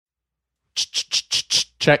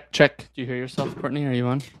Check, check. Do you hear yourself, Courtney? Are you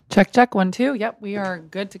on? Check, check, 1, 2. Yep, we are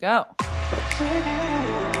good to go.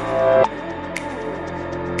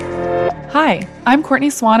 Hi, I'm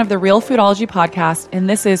Courtney Swan of the Real Foodology Podcast, and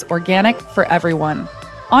this is Organic for Everyone.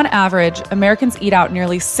 On average, Americans eat out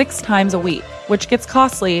nearly 6 times a week, which gets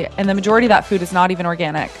costly, and the majority of that food is not even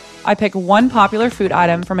organic. I pick one popular food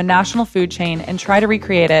item from a national food chain and try to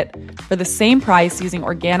recreate it for the same price using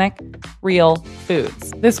organic, real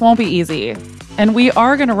foods. This won't be easy. And we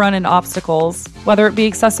are going to run into obstacles, whether it be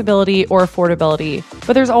accessibility or affordability,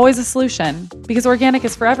 but there's always a solution because organic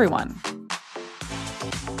is for everyone.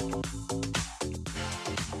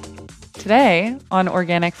 Today on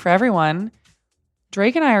Organic for Everyone,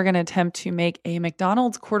 Drake and I are going to attempt to make a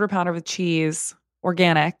McDonald's quarter pounder with cheese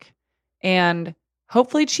organic and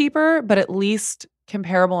hopefully cheaper, but at least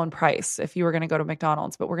comparable in price if you were going to go to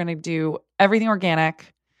McDonald's. But we're going to do everything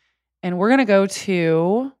organic. And we're going to go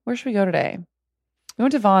to, where should we go today? We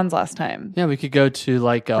went to Vons last time. Yeah, we could go to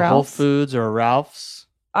like a Whole Foods or a Ralph's.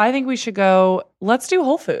 I think we should go, let's do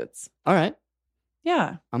Whole Foods. All right.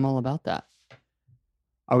 Yeah. I'm all about that.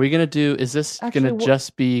 Are we going to do, is this going to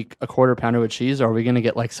just be a quarter pounder with cheese, or are we going to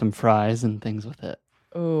get like some fries and things with it?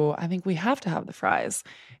 Oh, I think we have to have the fries.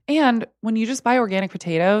 And when you just buy organic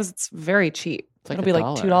potatoes, it's very cheap. It'll be like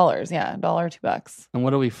 $2. Yeah, $1, $2. And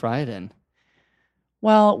what do we fry it in?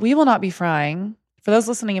 Well, we will not be frying. For those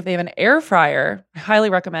listening, if they have an air fryer, I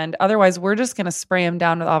highly recommend. Otherwise, we're just going to spray them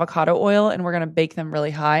down with avocado oil and we're going to bake them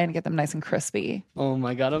really high and get them nice and crispy. Oh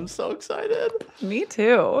my God, I'm so excited. Me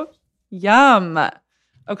too. Yum.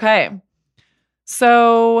 Okay.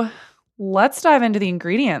 So let's dive into the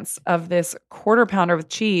ingredients of this quarter pounder with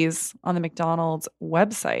cheese on the McDonald's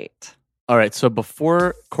website. All right. So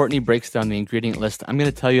before Courtney breaks down the ingredient list, I'm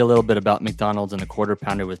going to tell you a little bit about McDonald's and a quarter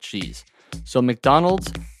pounder with cheese. So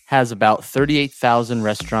McDonald's has about 38,000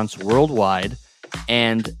 restaurants worldwide,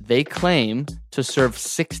 and they claim to serve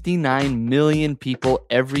 69 million people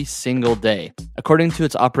every single day. According to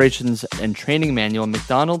its operations and training manual,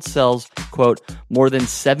 McDonald's sells, quote, more than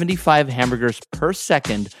 75 hamburgers per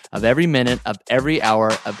second of every minute of every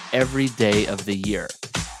hour of every day of the year.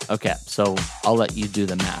 Okay, so I'll let you do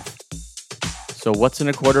the math. So what's in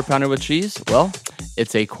a quarter pounder with cheese? Well,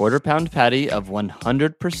 it's a quarter pound patty of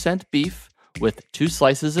 100% beef with 2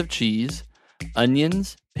 slices of cheese,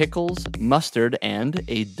 onions, pickles, mustard, and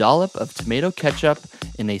a dollop of tomato ketchup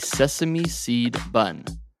in a sesame seed bun.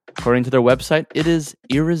 According to their website, it is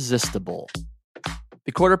irresistible.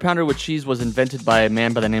 The quarter pounder with cheese was invented by a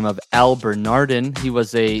man by the name of Al Bernardin. He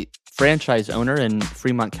was a franchise owner in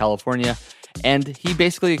Fremont, California, and he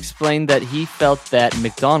basically explained that he felt that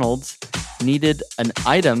McDonald's needed an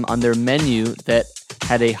item on their menu that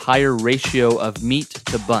had a higher ratio of meat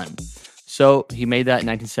to bun. So he made that in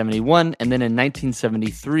 1971, and then in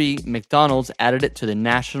 1973, McDonald's added it to the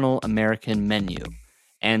national American menu.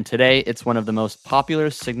 And today, it's one of the most popular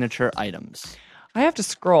signature items. I have to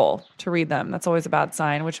scroll to read them. That's always a bad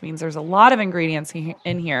sign, which means there's a lot of ingredients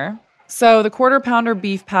in here. So the quarter pounder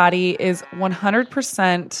beef patty is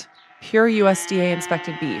 100% pure USDA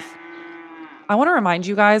inspected beef. I want to remind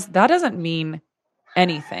you guys, that doesn't mean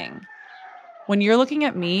anything. When you're looking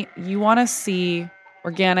at meat, you want to see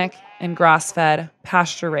organic and grass-fed,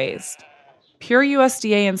 pasture-raised. Pure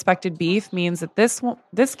USDA inspected beef means that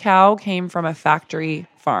this cow came from a factory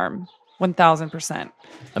farm, 1,000%.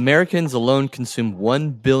 Americans alone consume 1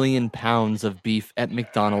 billion pounds of beef at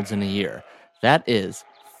McDonald's in a year. That is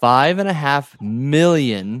 5.5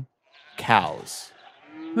 million cows.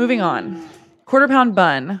 Moving on. Quarter pound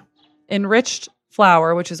bun, enriched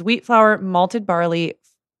flour, which is wheat flour, malted barley,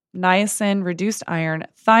 niacin, reduced iron,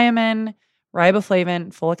 thiamine, riboflavin,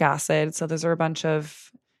 folic acid. So those are a bunch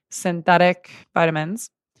of synthetic vitamins.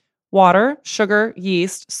 Water, sugar,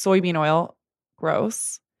 yeast, soybean oil.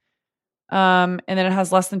 Gross. And then it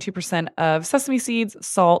has less than 2% of sesame seeds,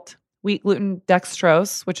 salt, wheat gluten,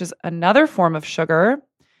 dextrose, which is another form of sugar.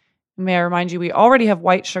 May I remind you, we already have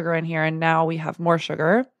white sugar in here, and now we have more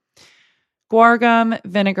sugar. Guar gum,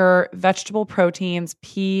 vinegar, vegetable proteins,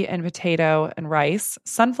 pea and potato and rice,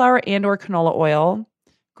 sunflower and or canola oil.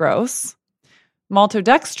 Gross.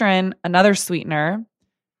 Maltodextrin, another sweetener,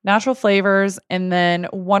 natural flavors, and then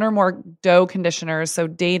 1 or more dough conditioners, so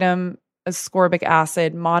datum, ascorbic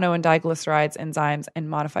acid, mono and diglycerides, enzymes, and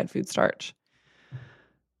modified food starch.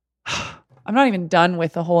 I'm not even done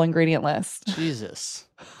with the whole ingredient list. Jesus.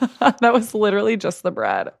 That was literally just the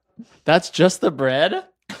bread. That's just the bread?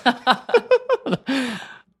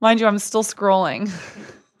 Mind you, I'm still scrolling.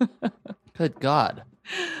 Good God.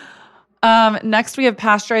 Next, we have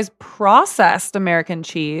pasteurized processed American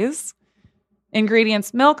cheese.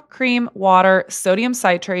 Ingredients: milk, cream, water, sodium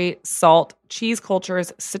citrate, salt, cheese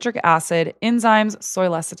cultures, citric acid, enzymes, soy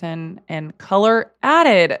lecithin, and color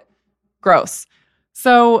added. Gross.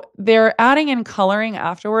 So they're adding in coloring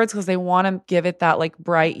afterwards because they want to give it that like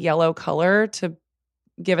bright yellow color to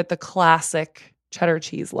give it the classic cheddar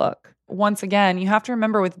cheese look. Once again, you have to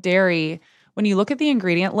remember with dairy, when you look at the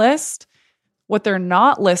ingredient list, what they're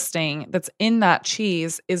not listing that's in that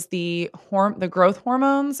cheese is the growth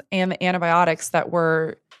hormones and the antibiotics that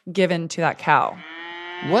were given to that cow.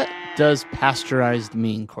 What does pasteurized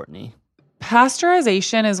mean, Courtney?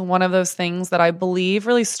 Pasteurization is one of those things that I believe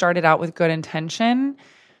really started out with good intention,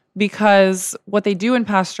 because what they do in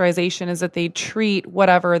pasteurization is that they treat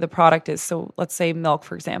whatever the product is. So let's say milk,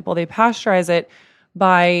 for example, they pasteurize it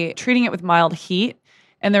by treating it with mild heat.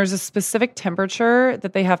 And there's a specific temperature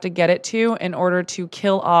that they have to get it to in order to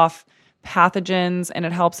kill off pathogens, and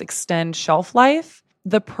it helps extend shelf life.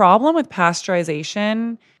 The problem with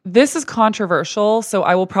pasteurization, this is controversial, so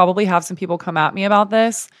I will probably have some people come at me about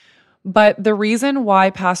this, but the reason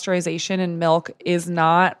why pasteurization in milk is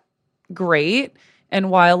not great and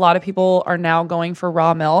why a lot of people are now going for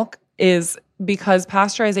raw milk is because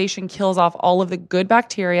pasteurization kills off all of the good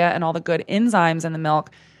bacteria and all the good enzymes in the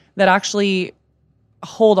milk that actually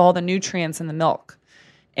hold all the nutrients in the milk.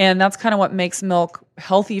 And that's kind of what makes milk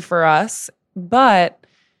healthy for us. But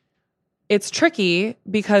it's tricky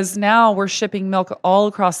because now we're shipping milk all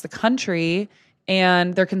across the country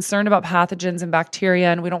and they're concerned about pathogens and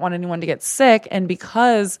bacteria, and we don't want anyone to get sick. And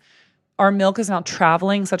because our milk is now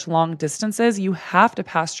traveling such long distances, you have to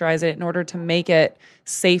pasteurize it in order to make it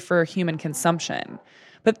safe for human consumption.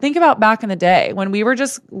 But think about back in the day when we were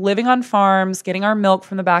just living on farms, getting our milk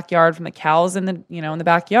from the backyard, from the cows in the, in the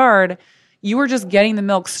backyard. You were just getting the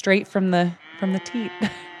milk straight from the teat.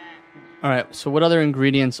 All right. So what other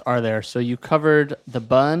ingredients are there? So you covered the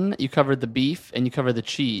bun, you covered the beef, and you covered the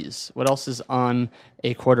cheese. What else is on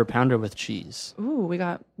a quarter pounder with cheese? Ooh, we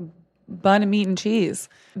got bun and meat and cheese.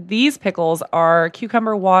 These pickles are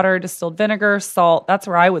cucumber water, distilled vinegar, salt. That's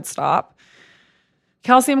where I would stop.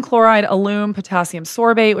 Calcium chloride, alum, potassium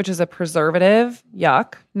sorbate, which is a preservative.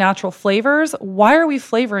 Yuck. Natural flavors. Why are we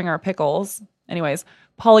flavoring our pickles? Anyways,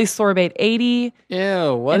 polysorbate 80.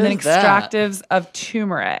 Ew, what and is then extractives of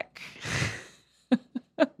turmeric.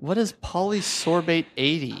 What is polysorbate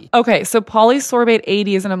 80? Okay, so polysorbate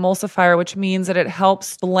 80 is an emulsifier, which means that it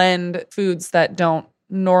helps blend foods that don't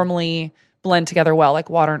normally blend together well, like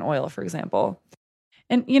water and oil, for example.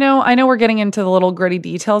 And, I know we're getting into the little gritty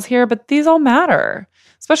details here, but these all matter,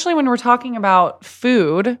 especially when we're talking about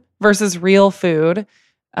food versus real food.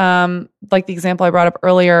 Like the example I brought up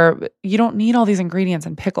earlier, you don't need all these ingredients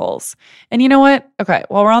in pickles. And you know what? Okay,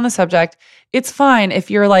 while we're on the subject, it's fine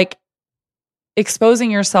if you're like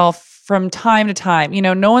exposing yourself from time to time.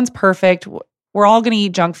 No one's perfect. We're all going to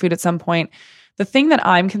eat junk food at some point. The thing that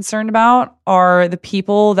I'm concerned about are the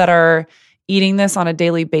people that are eating this on a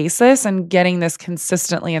daily basis and getting this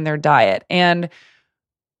consistently in their diet. And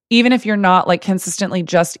even if you're not like consistently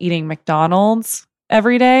just eating McDonald's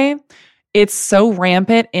every day, it's so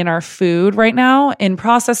rampant in our food right now, in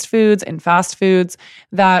processed foods, in fast foods,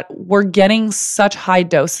 that we're getting such high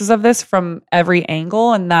doses of this from every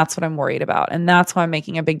angle. And that's what I'm worried about. And that's why I'm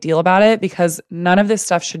making a big deal about it, because none of this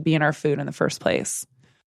stuff should be in our food in the first place.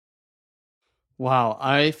 Wow.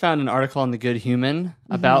 I found an article on The Good Human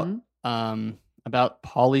about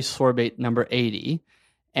polysorbate number 80.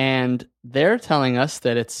 And they're telling us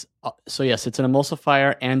that it's an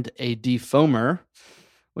emulsifier and a defoamer,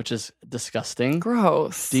 which is disgusting.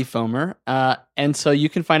 Gross. Defoamer. And so you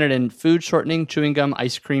can find it in food shortening, chewing gum,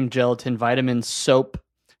 ice cream, gelatin, vitamins, soap,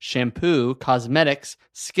 shampoo, cosmetics,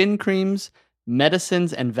 skin creams,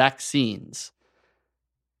 medicines, and vaccines.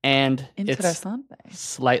 And it's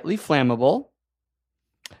slightly flammable,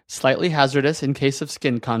 slightly hazardous in case of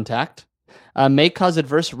skin contact, may cause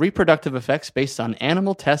adverse reproductive effects based on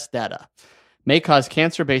animal test data, may cause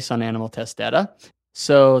cancer based on animal test data.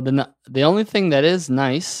 So the only thing that is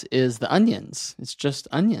nice is the onions. It's just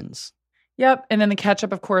onions. Yep. And then the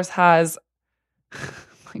ketchup, of course, has, oh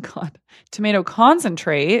my God, tomato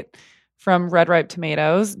concentrate from red ripe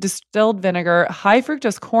tomatoes, distilled vinegar, high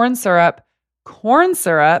fructose corn syrup,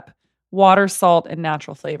 water, salt, and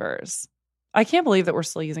natural flavors. I can't believe that we're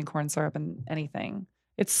still using corn syrup in anything.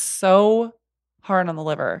 It's so hard on the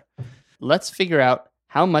liver. Let's figure out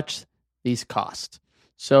how much these cost.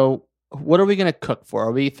 So what are we going to cook for?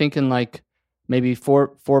 Are we thinking like maybe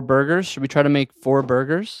four burgers? Should we try to make 4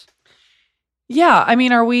 burgers? Yeah. I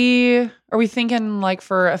mean, are we thinking like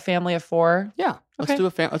for a family of 4? Yeah.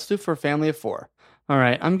 Let's do for a family of 4. All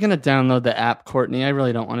right, I'm going to download the app, Courtney. I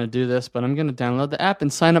really don't want to do this, but I'm going to download the app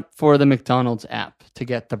and sign up for the McDonald's app to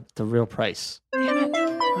get the real price. Damn it.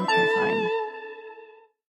 Okay, fine.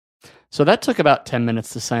 So that took about 10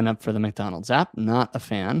 minutes to sign up for the McDonald's app. Not a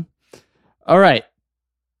fan. All right.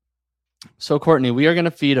 So, Courtney, we are going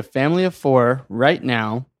to feed a family of 4 right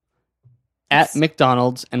now at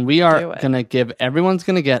McDonald's, and we are going to give, everyone's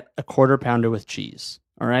going to get a quarter pounder with cheese.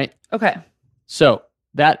 All right? Okay. So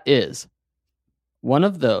that is one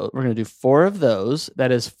of those. We're going to do 4 of those.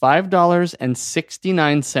 That is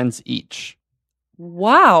 $5.69 each.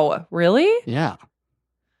 Wow. Really? Yeah.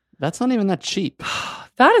 That's not even that cheap.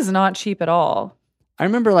 That is not cheap at all. I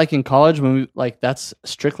remember like in college when we that's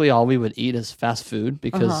strictly all we would eat is fast food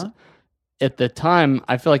because at the time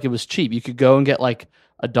I feel like it was cheap. You could go and get like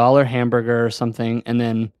 $1 hamburger or something and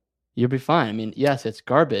then you'd be fine. I mean, yes, it's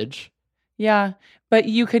garbage. Yeah, but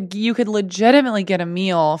you could legitimately get a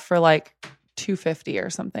meal for like $2.50 or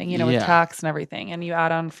something, with tax and everything, and you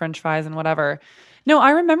add on French fries and whatever. No,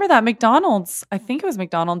 I remember that McDonald's, I think it was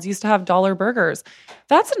McDonald's, used to have dollar burgers.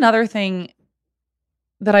 That's another thing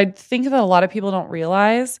that I think that a lot of people don't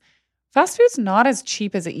realize. Fast food's not as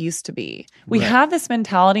cheap as it used to be. We have this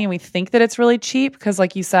mentality and we think that it's really cheap because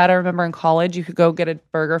like you said, I remember in college you could go get a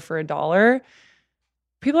burger for $1.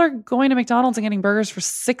 People are going to McDonald's and getting burgers for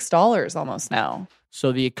 $6 almost now.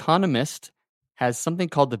 So The Economist has something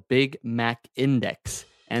called the Big Mac Index.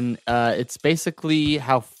 And it's basically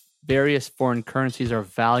how various foreign currencies are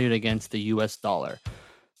valued against the US dollar.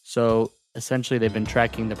 So essentially they've been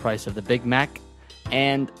tracking the price of the Big Mac.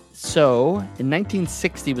 And so in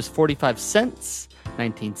 1960 it was 45 cents,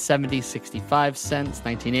 1970 65 cents,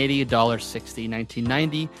 1980 $1.60,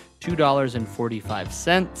 1990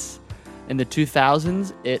 $2.45. In the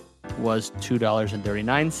 2000s it was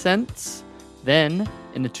 $2.39. Then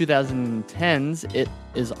in the 2010s it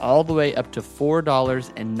is all the way up to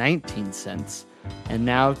 $4.19. And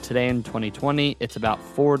now today in 2020 it's about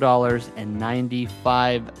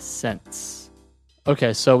 $4.95.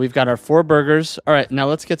 Okay, so we've got our 4 burgers. All right, now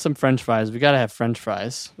let's get some French fries. We got to have French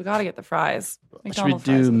fries. We got to get the fries. Should we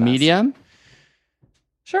do medium?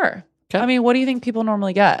 Sure. Okay. I mean, what do you think people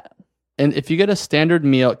normally get? And if you get a standard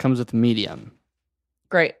meal, it comes with medium.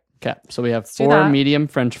 Great. Okay, so we have 4 medium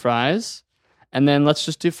French fries. And then let's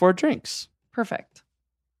just do 4 drinks. Perfect.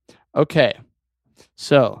 Okay,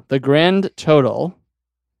 so the grand total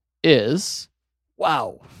is,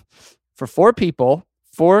 wow, for 4 people,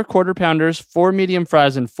 4 quarter pounders, 4 medium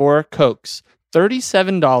fries, and 4 Cokes,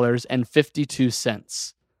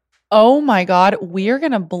 $37.52. Oh my God, we are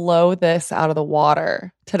going to blow this out of the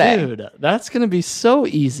water today. Dude, that's going to be so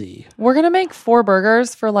easy. We're going to make 4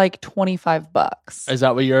 burgers for like $25. Is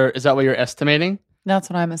that what you're estimating?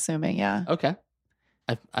 That's what I'm assuming, yeah. Okay.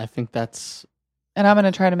 I think that's... And I'm going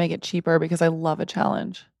to try to make it cheaper because I love a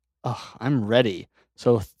challenge. Oh, I'm ready.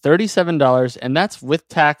 So $37, and that's with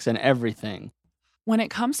tax and everything. When it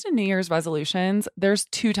comes to New Year's resolutions, there's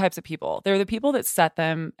 2 types of people. There are the people that set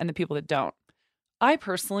them and the people that don't. I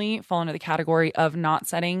personally fall into the category of not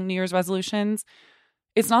setting New Year's resolutions.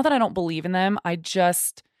 It's not that I don't believe in them.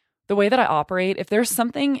 The way that I operate, if there's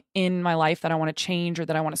something in my life that I want to change or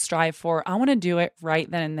that I want to strive for, I want to do it right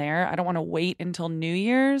then and there. I don't want to wait until New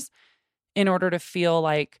Year's in order to feel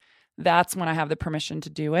like that's when I have the permission to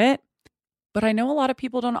do it. But I know a lot of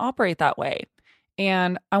people don't operate that way.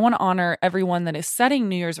 And I want to honor everyone that is setting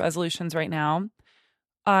New Year's resolutions right now.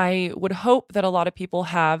 I would hope that a lot of people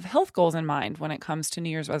have health goals in mind when it comes to New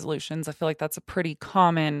Year's resolutions. I feel like that's a pretty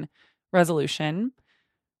common resolution.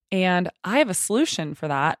 And I have a solution for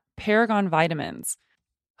that: Paragon vitamins.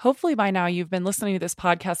 Hopefully by now you've been listening to this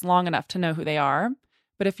podcast long enough to know who they are.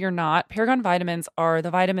 But if you're not, Paragon vitamins are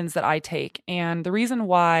the vitamins that I take. And the reason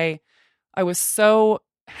why I was so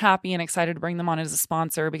happy and excited to bring them on as a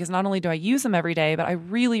sponsor, because not only do I use them every day, but I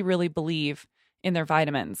really, really believe in their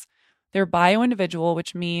vitamins. They're bio-individual,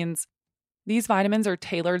 which means these vitamins are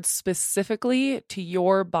tailored specifically to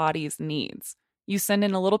your body's needs. You send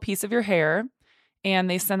in a little piece of your hair and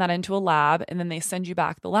they send that into a lab, and then they send you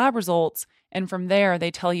back the lab results. And from there,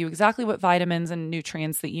 they tell you exactly what vitamins and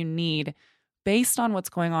nutrients that you need based on what's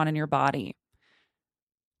going on in your body.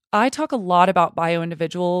 I talk a lot about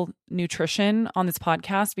bio-individual nutrition on this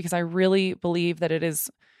podcast because I really believe that it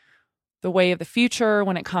is the way of the future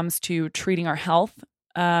when it comes to treating our health.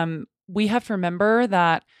 We have to remember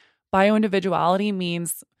that bio-individuality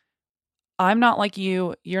means I'm not like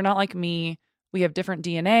you, you're not like me. We have different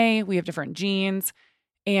DNA, we have different genes,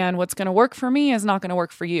 and what's going to work for me is not going to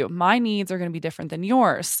work for you. My needs are going to be different than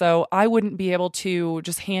yours. So I wouldn't be able to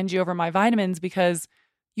just hand you over my vitamins because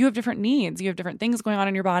you have different needs. You have different things going on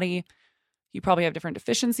in your body. You probably have different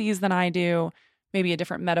deficiencies than I do. maybe a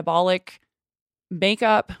different metabolic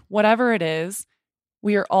makeup, whatever it is.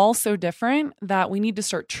 We are all so different that we need to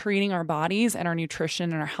start treating our bodies and our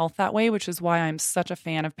nutrition and our health that way, which is why I'm such a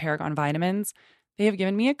fan of Paragon Vitamins. They have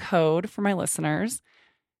given me a code for my listeners,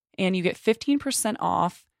 and you get 15%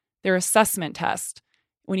 off their assessment test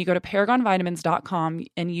when you go to paragonvitamins.com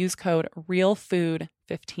and use code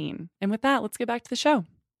REALFOOD15. And with that, let's get back to the show.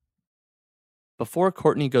 Before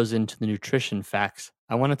Courtney goes into the nutrition facts,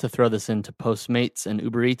 I wanted to throw this into Postmates and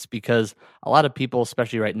Uber Eats because a lot of people,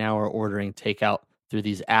 especially right now, are ordering takeout through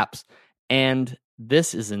these apps. And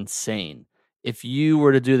this is insane. If you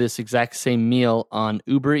were to do this exact same meal on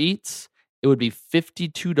Uber Eats, it would be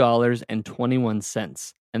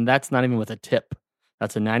 $52.21. And that's not even with a tip.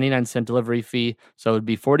 That's a 99-cent delivery fee. So it would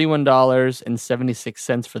be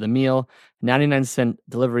 $41.76 for the meal, 99-cent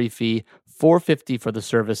delivery fee, $4.50 for the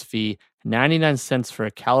service fee, 99 cents for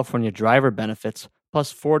a California driver benefits,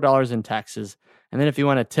 plus $4 in taxes. And then if you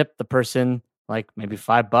want to tip the person like maybe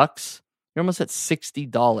 $5, you're almost at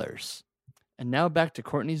 $60. And now back to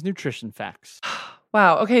Courtney's nutrition facts.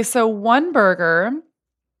 Wow. Okay. So one burger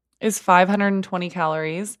is 520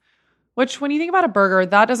 calories, which when you think about a burger,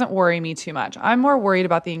 that doesn't worry me too much. I'm more worried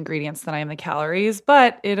about the ingredients than I am the calories,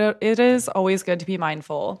 but it is always good to be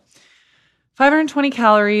mindful. 520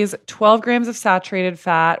 calories, 12 grams of saturated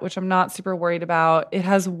fat, which I'm not super worried about. It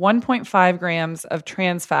has 1.5 grams of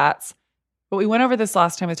trans fats. But we went over this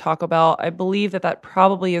last time with Taco Bell. I believe that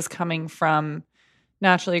probably is coming from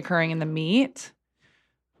naturally occurring in the meat.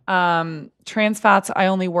 Trans fats, I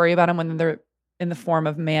only worry about them when they're in the form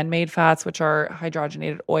of man-made fats, which are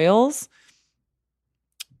hydrogenated oils.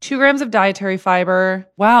 2 grams of dietary fiber.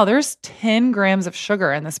 Wow, there's 10 grams of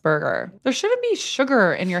sugar in this burger. There shouldn't be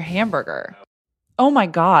sugar in your hamburger. Oh my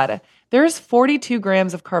God. There's 42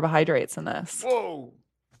 grams of carbohydrates in this. Whoa.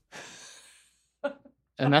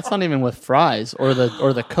 And that's not even with fries or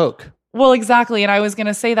the Coke. Well, exactly. And I was going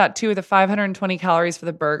to say that too, the 520 calories for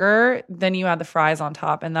the burger, then you add the fries on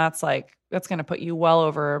top, and that's going to put you well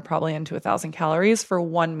over probably into 1,000 calories for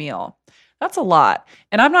one meal. That's a lot.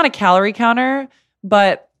 And I'm not a calorie counter,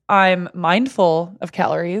 but I'm mindful of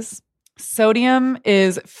calories. Sodium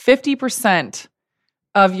is 50%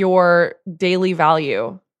 of your daily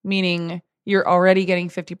value, meaning you're already getting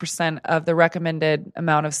 50% of the recommended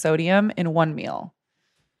amount of sodium in one meal.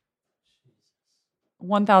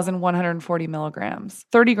 1,140 milligrams,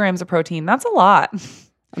 30 grams of protein. That's a lot.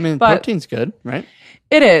 I mean, protein's good, right?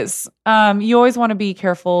 It is. You always want to be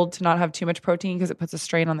careful to not have too much protein because it puts a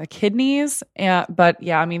strain on the kidneys. But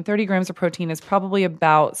yeah, I mean, 30 grams of protein is probably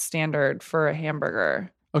about standard for a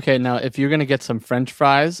hamburger. Okay, now if you're going to get some French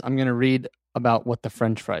fries, I'm going to read about what the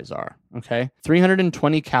French fries are, okay?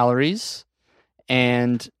 320 calories,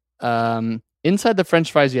 and inside the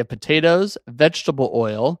French fries, you have potatoes, vegetable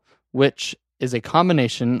oil, which is a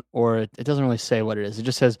combination, or it doesn't really say what it is. It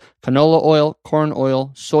just says canola oil, corn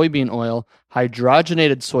oil, soybean oil,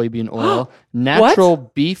 hydrogenated soybean oil,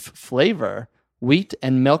 natural beef flavor, wheat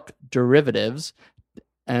and milk derivatives.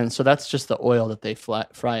 And so that's just the oil that they fry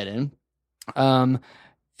it in. And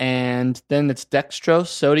then it's dextrose,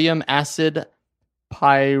 sodium acid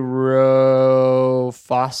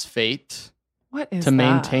pyrophosphate. What is to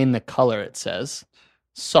maintain the color, it says.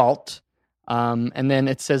 Salt. And then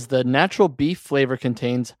it says the natural beef flavor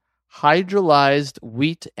contains hydrolyzed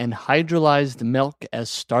wheat and hydrolyzed milk as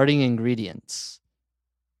starting ingredients.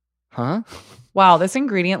 Huh? Wow, this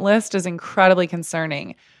ingredient list is incredibly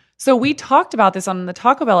concerning. So we talked about this on the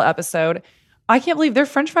Taco Bell episode. I can't believe their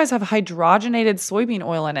French fries have hydrogenated soybean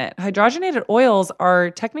oil in it. Hydrogenated oils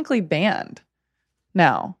are technically banned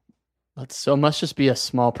now. So it must just be a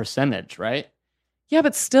small percentage, right? Yeah,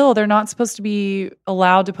 but still, they're not supposed to be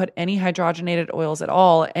allowed to put any hydrogenated oils at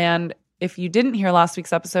all. And if you didn't hear last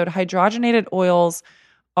week's episode, hydrogenated oils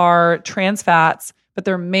are trans fats, but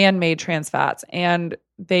they're man-made trans fats. And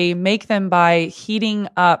they make them by heating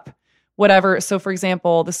up whatever. So for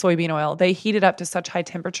example, the soybean oil, they heat it up to such high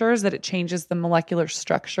temperatures that it changes the molecular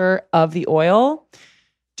structure of the oil,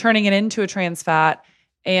 turning it into a trans fat.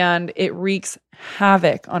 And it wreaks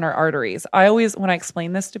havoc on our arteries. When I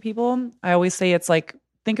explain this to people, I always say it's like,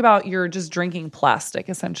 think about you're just drinking plastic,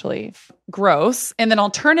 essentially. Gross. And then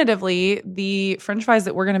alternatively, the French fries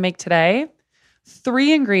that we're going to make today,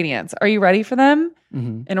 3 ingredients. Are you ready for them?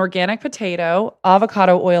 Mm-hmm. An organic potato,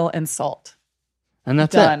 avocado oil, and salt. And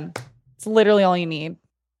that's done. it. It's literally all you need.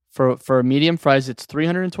 For medium fries, it's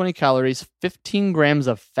 320 calories, 15 grams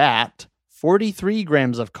of fat, 43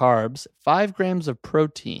 grams of carbs, 5 grams of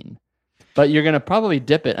protein. But you're going to probably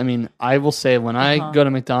dip it. I mean, I will say when I go to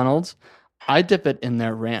McDonald's, I dip it in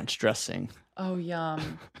their ranch dressing. Oh,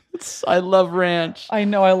 yum. I love ranch. I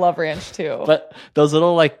know I love ranch too. But those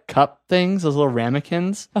little like cup things, those little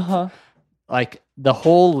ramekins, like the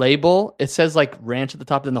whole label, it says like ranch at the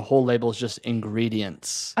top, then the whole label is just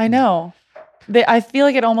ingredients. I know. I feel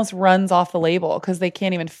like it almost runs off the label because they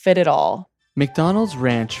can't even fit it all. McDonald's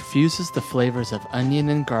Ranch fuses the flavors of onion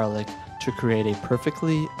and garlic to create a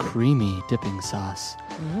perfectly creamy dipping sauce.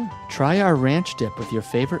 Try our ranch dip with your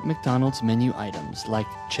favorite McDonald's menu items like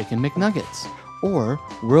Chicken McNuggets or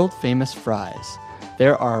world-famous fries.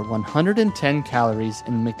 There are 110 calories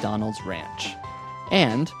in McDonald's Ranch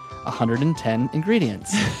and 110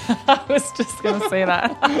 ingredients. I was just going to say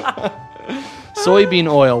that. Soybean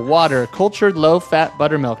oil, water, cultured low-fat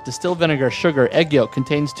buttermilk, distilled vinegar, sugar, egg yolk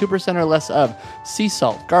contains 2% or less of sea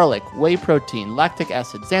salt, garlic, whey protein, lactic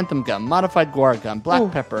acid, xanthan gum, modified guar gum,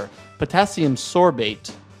 black pepper, potassium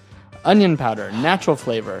sorbate, onion powder, natural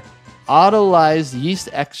flavor, autolyzed yeast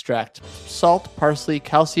extract, salt, parsley,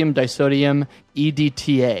 calcium disodium,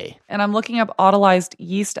 EDTA. And I'm looking up autolyzed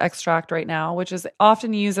yeast extract right now, which is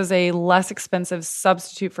often used as a less expensive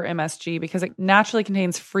substitute for MSG because it naturally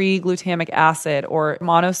contains free glutamic acid or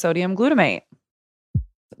monosodium glutamate.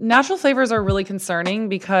 Natural flavors are really concerning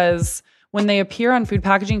because when they appear on food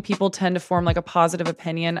packaging, people tend to form like a positive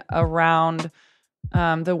opinion around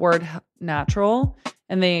the word natural.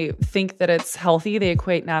 And they think that it's healthy. They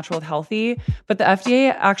equate natural with healthy. But the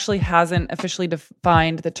FDA actually hasn't officially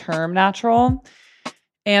defined the term natural.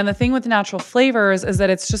 And the thing with natural flavors is that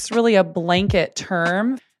it's just really a blanket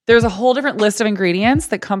term. There's a whole different list of ingredients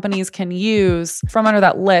that companies can use from under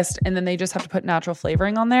that list, and then they just have to put natural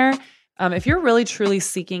flavoring on there. If you're really truly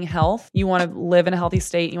seeking health, you want to live in a healthy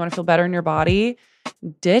state, you want to feel better in your body,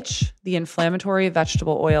 ditch the inflammatory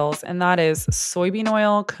vegetable oils, and that is soybean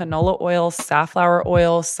oil, canola oil, safflower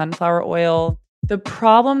oil, sunflower oil. The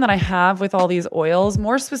problem that I have with all these oils,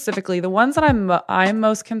 more specifically, the ones that I'm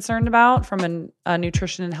most concerned about from a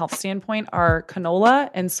nutrition and health standpoint are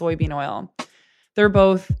canola and soybean oil. They're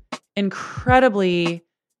both incredibly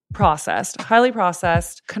processed, highly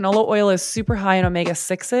processed. Canola oil is super high in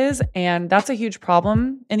omega-6s, and that's a huge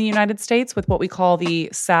problem in the United States with what we call the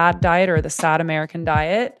SAD diet or the SAD American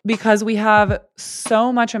diet, because we have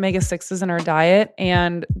so much omega-6s in our diet,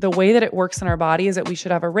 and the way that it works in our body is that we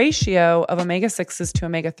should have a ratio of omega-6s to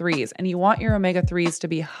omega-3s, and you want your omega-3s to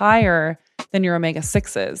be higher than your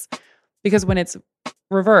omega-6s, because when it's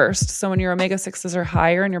reversed, so when your omega-6s are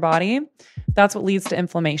higher in your body, that's what leads to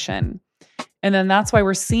inflammation. And then that's why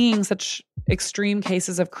we're seeing such extreme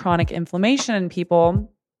cases of chronic inflammation in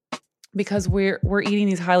people, because we're eating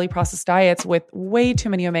these highly processed diets with way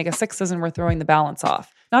too many omega-6s and we're throwing the balance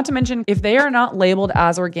off. Not to mention, if they are not labeled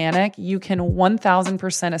as organic, you can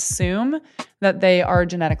 1000% assume that they are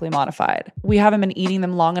genetically modified. We haven't been eating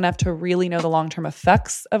them long enough to really know the long-term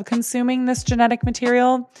effects of consuming this genetic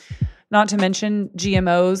material. Not to mention,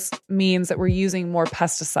 GMOs means that we're using more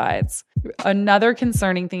pesticides. Another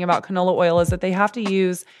concerning thing about canola oil is that they have to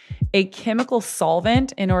use a chemical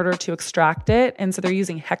solvent in order to extract it. And so they're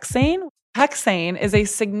using hexane. Hexane is a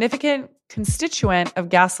significant constituent of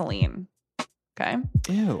gasoline. Okay.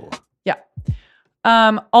 Ew. Yeah.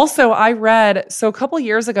 Also, I read, so a couple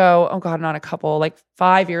years ago, oh God, not a couple, like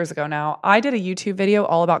 5 years ago now, I did a YouTube video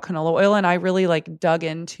all about canola oil, and I really like dug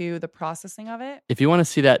into the processing of it. If you want to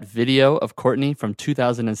see that video of Courtney from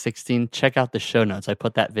 2016, check out the show notes. I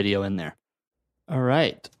put that video in there. All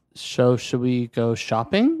right. So should we go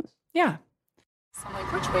shopping? Yeah. So I'm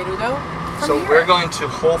like, which way do we go from So here? we're going to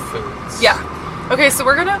Whole Foods. Yeah. Okay, so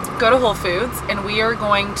we're going to go to Whole Foods, and we are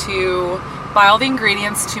going to buy all the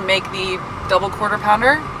ingredients to make the double quarter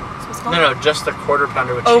pounder. Is what's called? No, just the quarter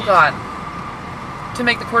pounder with cheese. Oh God. To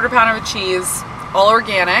make the quarter pounder with cheese, all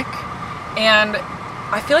organic, and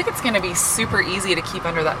I feel like it's going to be super easy to keep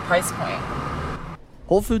under that price point.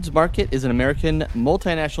 Whole Foods Market is an American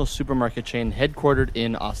multinational supermarket chain headquartered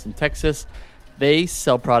in Austin, Texas. They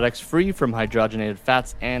sell products free from hydrogenated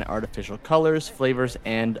fats and artificial colors, flavors,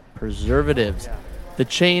 and preservatives. The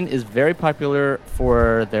chain is very popular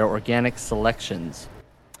for their organic selections.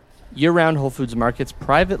 Year-round Whole Foods Market's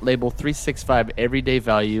private label 365 Everyday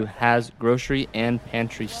Value has grocery and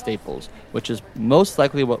pantry staples, which is most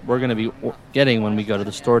likely what we're going to be getting when we go to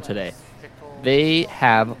the store today. They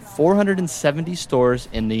have 470 stores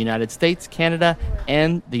in the United States, Canada,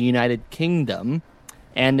 and the United Kingdom.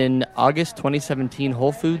 And in August 2017,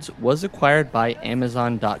 Whole Foods was acquired by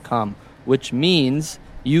Amazon.com, which means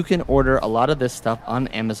you can order a lot of this stuff on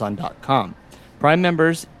Amazon.com. Prime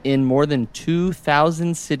members in more than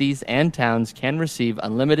 2,000 cities and towns can receive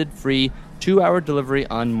unlimited free 2-hour delivery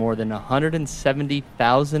on more than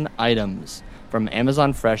 170,000 items. from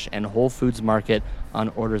Amazon Fresh and Whole Foods Market on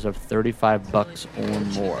orders of $35 or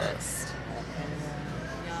more.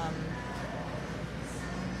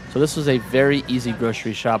 So this was a very easy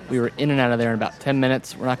grocery shop. We were in and out of there in about 10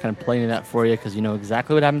 minutes. We're not going to play any of that for you because you know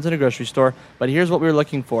exactly what happens in a grocery store. But here's what we were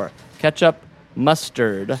looking for. Ketchup,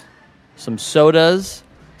 mustard, some sodas,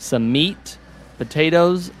 some meat,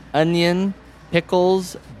 potatoes, onion,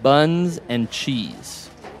 pickles, buns, and cheese.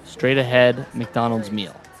 Straight ahead McDonald's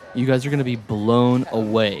meal. You guys are going to be blown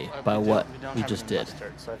away by what we just did.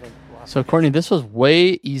 So Courtney, this was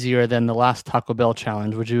way easier than the last Taco Bell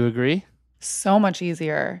challenge. Would you agree? So much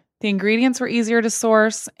easier. The ingredients were easier to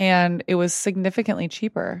source, and it was significantly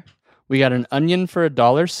cheaper. We got an onion for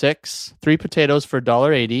 $1.06, 3 potatoes for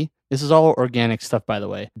 $1.80. This is all organic stuff, by the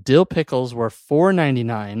way. Dill pickles were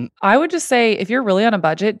 $4.99. I would just say, if you're really on a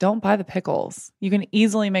budget, don't buy the pickles. You can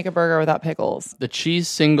easily make a burger without pickles. The cheese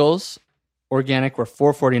singles, organic, were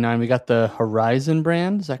 $4.49. We got the Horizon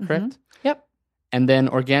brand. Is that correct? Mm-hmm. Yep. And then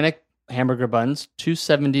organic hamburger buns,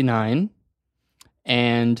 $2.79.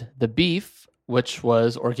 And the beef, which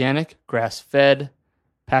was organic, grass-fed,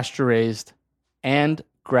 pasture-raised, and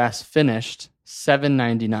grass-finished,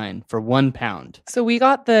 $7.99 for 1 pound. So we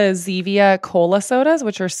got the Zevia cola sodas,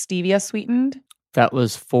 which are stevia sweetened. That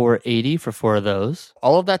was $4.80 for 4 of those.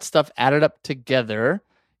 All of that stuff added up together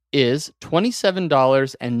is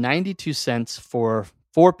 $27.92 for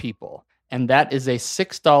 4 people. And that is a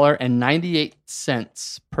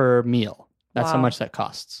 $6.98 per meal. That's how much that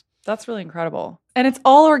costs. That's really incredible. And it's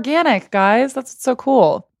all organic, guys. That's so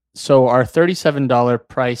cool. So our $37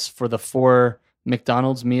 price for the 4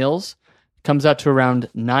 McDonald's meals comes out to around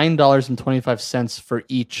 $9.25 for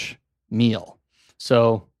each meal.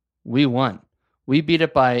 So we won. We beat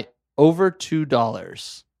it by over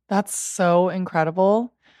 $2. That's so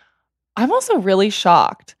incredible. I'm also really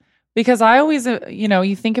shocked because I always,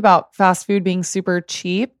 you think about fast food being super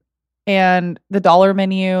cheap. And the dollar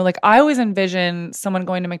menu, like I always envision someone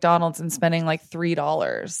going to McDonald's and spending like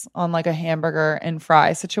 $3 on like a hamburger and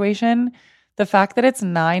fry situation. The fact that it's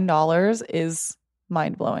 $9 is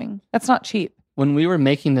mind-blowing. That's not cheap. When we were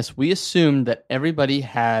making this, we assumed that everybody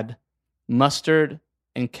had mustard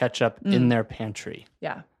and ketchup in their pantry.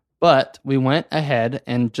 Yeah. But we went ahead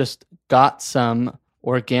and just got some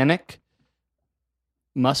organic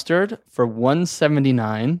mustard for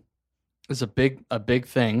 $1.79. Is a big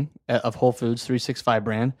thing of Whole Foods 365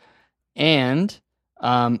 brand, and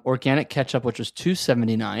organic ketchup, which was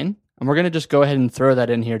 $2.79. And we're going to just go ahead and throw that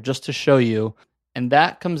in here just to show you. And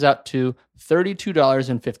that comes out to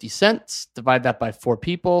 $32.50. Divide that by 4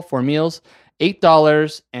 people, 4 meals,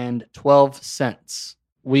 $8.12.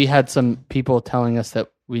 We had some people telling us that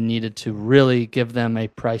we needed to really give them a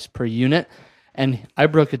price per unit. And I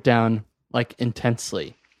broke it down like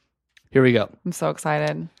intensely. Here we go. I'm so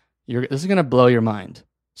excited. This is going to blow your mind.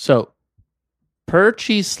 So, per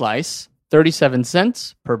cheese slice, 37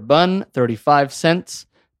 cents. Per bun, 35 cents.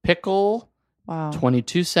 Pickle,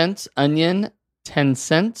 22 cents. Onion, 10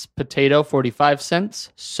 cents. Potato, 45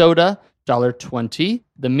 cents. Soda, $1.20.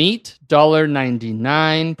 The meat,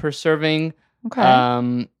 $1.99 per serving.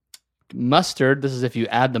 Okay. Mustard, this is if you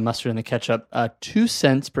add the mustard and the ketchup, 2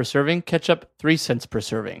 cents per serving. Ketchup, 3 cents per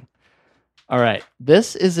serving. All right.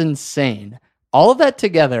 This is insane. All of that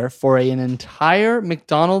together for an entire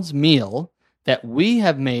McDonald's meal that we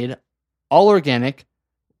have made all organic,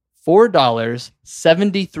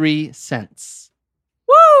 $4.73.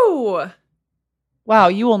 Woo! Wow,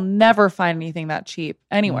 you will never find anything that cheap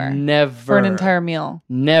anywhere. Never. For an entire meal.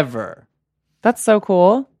 Never. That's so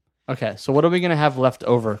cool. Okay, so what are we going to have left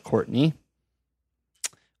over, Courtney?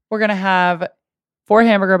 We're going to have 4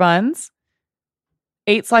 hamburger buns,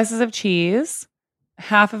 8 slices of cheese,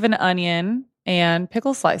 half of an onion, and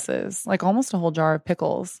pickle slices, like almost a whole jar of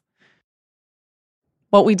pickles.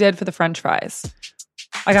 What we did for the French fries.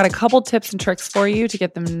 I got a couple tips and tricks for you to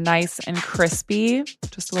get them nice and crispy,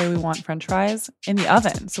 just the way we want French fries, in the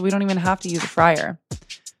oven, so we don't even have to use a fryer.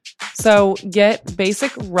 So get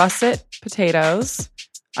basic russet potatoes.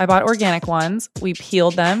 I bought organic ones. We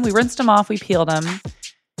peeled them. We rinsed them off. We peeled them.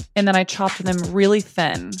 And then I chopped them really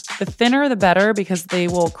thin. The thinner, the better, because they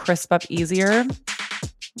will crisp up easier.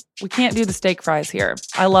 We can't do the steak fries here.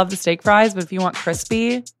 I love the steak fries, but if you want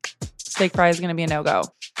crispy, steak fry is going to be a no-go.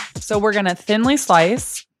 So we're going to thinly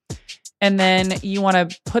slice, and then you want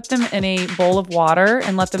to put them in a bowl of water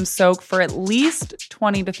and let them soak for at least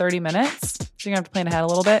 20 to 30 minutes. So you're going to have to plan ahead a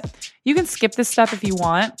little bit. You can skip this step if you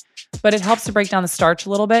want, but it helps to break down the starch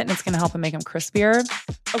a little bit, and it's going to help them make them crispier.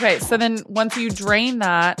 Okay, so then once you drain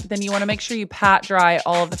that, then you want to make sure you pat dry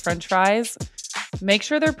all of the French fries Make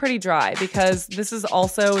sure they're pretty dry because this is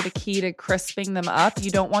also the key to crisping them up.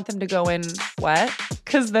 You don't want them to go in wet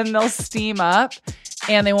because then they'll steam up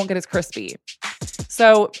and they won't get as crispy.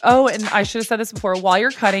 So, and I should have said this before. While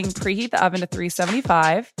you're cutting, preheat the oven to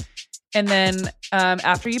 375. And then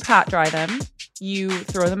after you pat dry them, you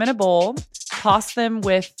throw them in a bowl, toss them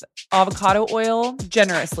with avocado oil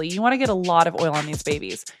generously. You want to get a lot of oil on these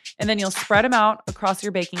babies. And then you'll spread them out across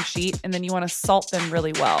your baking sheet, and then you want to salt them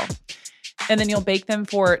really well. And then you'll bake them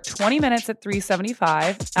for 20 minutes at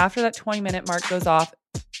 375. After that 20-minute mark goes off,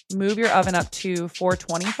 move your oven up to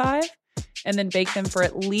 425, and then bake them for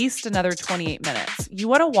at least another 28 minutes. You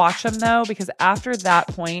want to watch them, though, because after that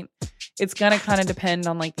point, it's going to kind of depend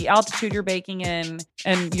on like the altitude you're baking in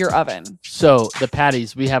and your oven. So the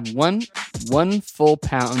patties, we have one full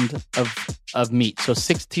pound of meat, so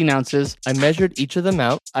 16 ounces. I measured each of them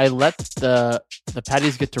out. I let the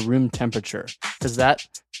patties get to room temperature because that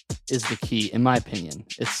is the key, in my opinion.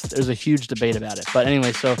 There's a huge debate about it. But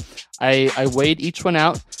anyway, so I weighed each one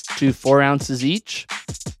out to 4 ounces each.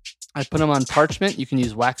 I put them on parchment. You can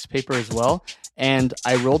use wax paper as well. And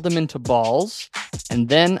I rolled them into balls. And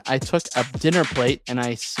then I took a dinner plate and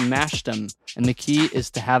I smashed them. And the key is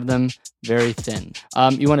to have them very thin.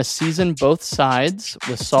 You want to season both sides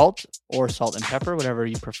with salt or salt and pepper, whatever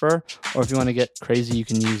you prefer. Or if you want to get crazy, you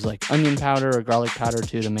can use like onion powder or garlic powder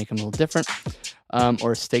too to make them a little different.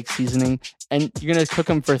 Or steak seasoning. And you're going to cook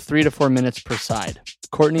them for 3 to 4 minutes per side.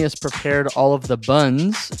 Courtney has prepared all of the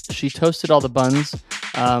buns. She toasted all the buns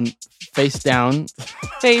face down.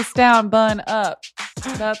 Face down, bun up.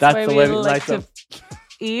 That's the way we like to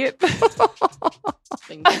eat.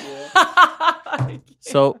 Thank you.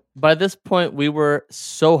 So by this point, we were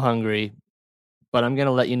so hungry, but I'm going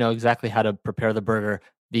to let you know exactly how to prepare the burger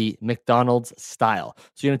the McDonald's style.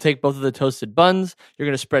 So you're going to take both of the toasted buns, you're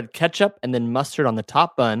going to spread ketchup and then mustard on the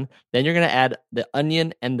top bun. Then you're going to add the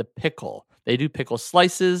onion and the pickle. They do pickle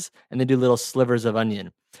slices and they do little slivers of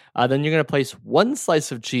onion. Then you're going to place one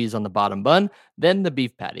slice of cheese on the bottom bun, then the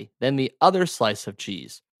beef patty, then the other slice of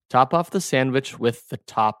cheese. Top off the sandwich with the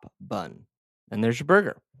top bun. And there's your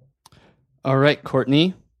burger. All right,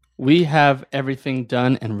 Courtney, we have everything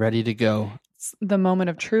done and ready to go. It's the moment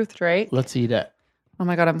of truth, right? Let's eat it. Oh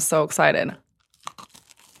my God, I'm so excited.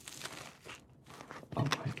 Oh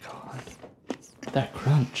my God. That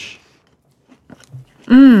crunch.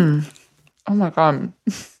 Oh my God.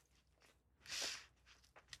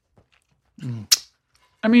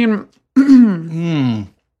 I mean,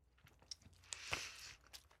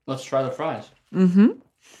 Let's try the fries.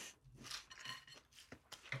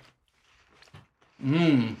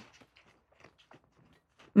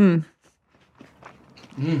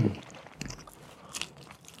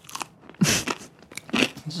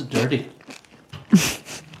 This is dirty.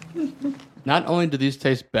 Not only do these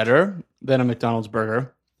taste better than a McDonald's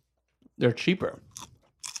burger, they're cheaper.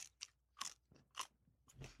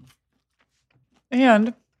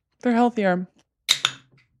 And they're healthier.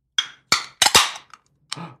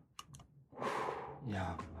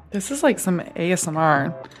 Yeah. This is like some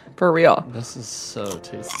ASMR for real. This is so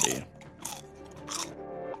tasty.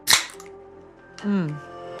 Yum.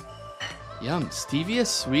 Stevia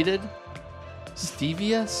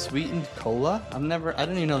sweetened cola? I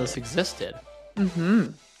didn't even know this existed.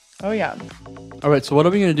 Oh yeah. All right, so what are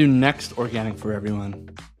we going to do next, Organic for Everyone?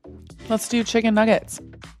 Let's do chicken nuggets.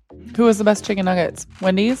 Who has the best chicken nuggets?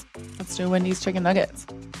 Wendy's? Let's do Wendy's chicken nuggets.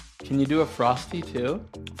 Can you do a Frosty too?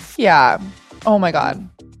 Yeah. Oh my God.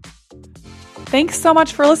 Thanks so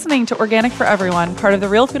much for listening to Organic for Everyone, part of the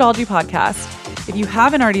Real Foodology podcast. If you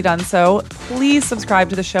haven't already done so, please subscribe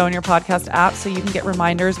to the show in your podcast app so you can get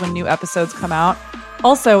reminders when new episodes come out.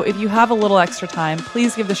 Also, if you have a little extra time,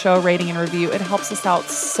 please give the show a rating and review. It helps us out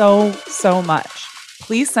so much.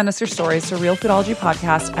 Please send us your stories to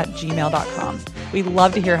realfoodologypodcast@gmail.com. We'd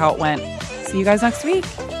love to hear how it went. See you guys next week.